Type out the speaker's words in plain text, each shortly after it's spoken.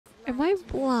Am I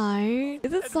blind?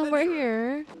 Is it somewhere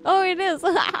here? Oh, it is!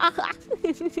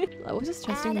 I was just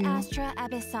trusting you. Astra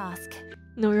Abyssosk.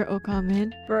 No, you're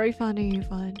Ookamin. Very funny,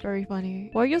 fun. Very funny.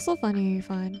 Why are you so funny,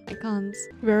 fun? I can't.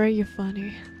 Very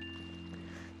funny.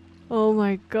 Oh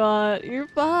my god, you're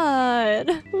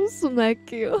fun! I'll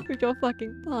smack you with your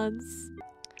fucking puns.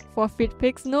 For fit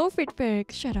pics? No fit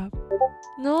pics. Shut up.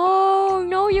 No,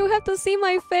 no, you have to see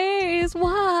my face.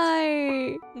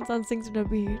 Why? Dancing to the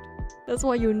beat. That's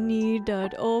what you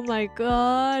needed. Oh my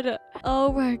god.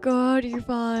 Oh my god,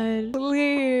 Ivan.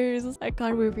 Please. I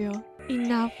can't with you.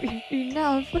 Enough.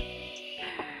 Enough.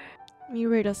 Let me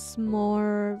rate a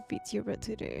small VTuber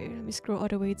today. Let me scroll all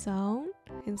the way down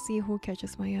and see who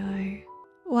catches my eye.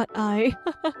 What eye?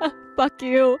 Fuck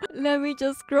you. Let me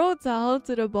just scroll down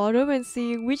to the bottom and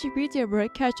see which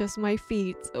VTuber catches my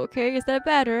feet. Okay, is that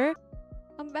better?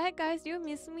 I'm back, guys. Do you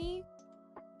miss me?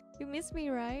 You miss me,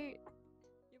 right?